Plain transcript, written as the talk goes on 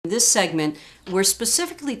this segment, we're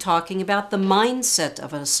specifically talking about the mindset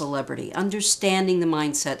of a celebrity, understanding the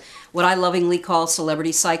mindset, what I lovingly call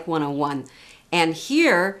Celebrity Psych 101. And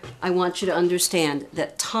here, I want you to understand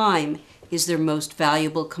that time is their most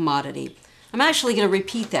valuable commodity. I'm actually going to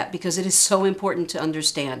repeat that because it is so important to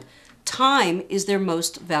understand. Time is their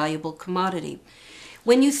most valuable commodity.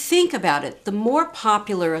 When you think about it, the more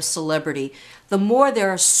popular a celebrity, the more there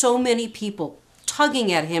are so many people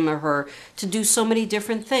tugging at him or her to do so many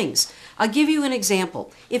different things. I'll give you an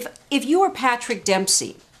example. If you are Patrick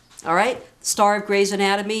Dempsey, all right, star of Grey's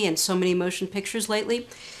Anatomy and so many motion pictures lately,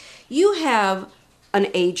 you have an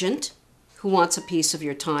agent who wants a piece of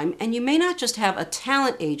your time, and you may not just have a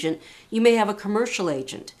talent agent, you may have a commercial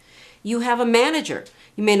agent. You have a manager.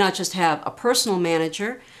 You may not just have a personal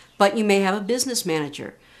manager, but you may have a business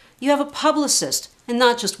manager. You have a publicist, and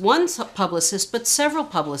not just one publicist, but several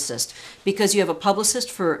publicists, because you have a publicist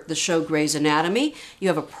for the show Grey's Anatomy, you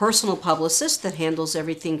have a personal publicist that handles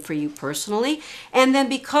everything for you personally, and then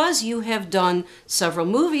because you have done several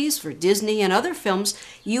movies for Disney and other films,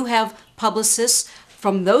 you have publicists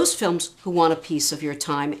from those films who want a piece of your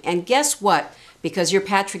time. And guess what? Because you're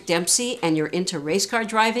Patrick Dempsey and you're into race car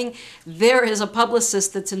driving, there is a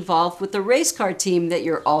publicist that's involved with the race car team that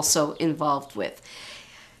you're also involved with.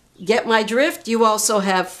 Get my drift? You also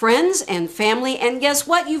have friends and family, and guess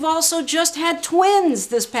what? You've also just had twins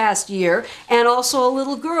this past year, and also a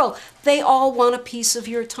little girl. They all want a piece of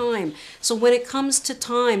your time. So when it comes to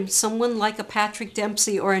time, someone like a Patrick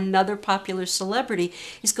Dempsey or another popular celebrity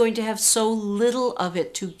is going to have so little of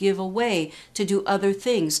it to give away to do other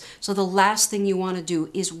things. So the last thing you want to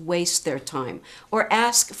do is waste their time or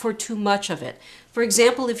ask for too much of it. For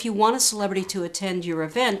example, if you want a celebrity to attend your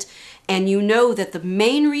event and you know that the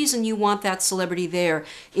main reason you want that celebrity there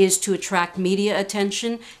is to attract media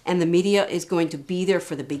attention, and the media is going to be there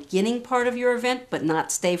for the beginning part of your event but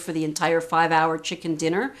not stay for the entire 5-hour chicken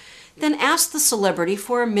dinner, then ask the celebrity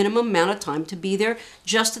for a minimum amount of time to be there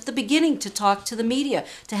just at the beginning to talk to the media,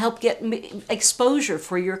 to help get exposure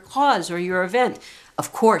for your cause or your event.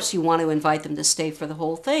 Of course, you want to invite them to stay for the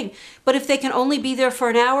whole thing, but if they can only be there for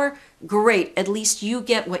an hour, great. At least you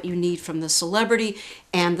get what you need from the celebrity,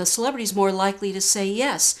 and the celebrity is more likely to say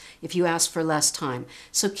yes if you ask for less time.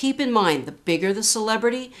 So keep in mind, the bigger the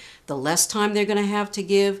celebrity, the less time they're going to have to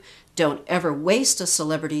give. Don't ever waste a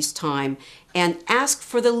celebrity's time, and ask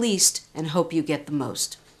for the least and hope you get the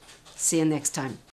most. See you next time.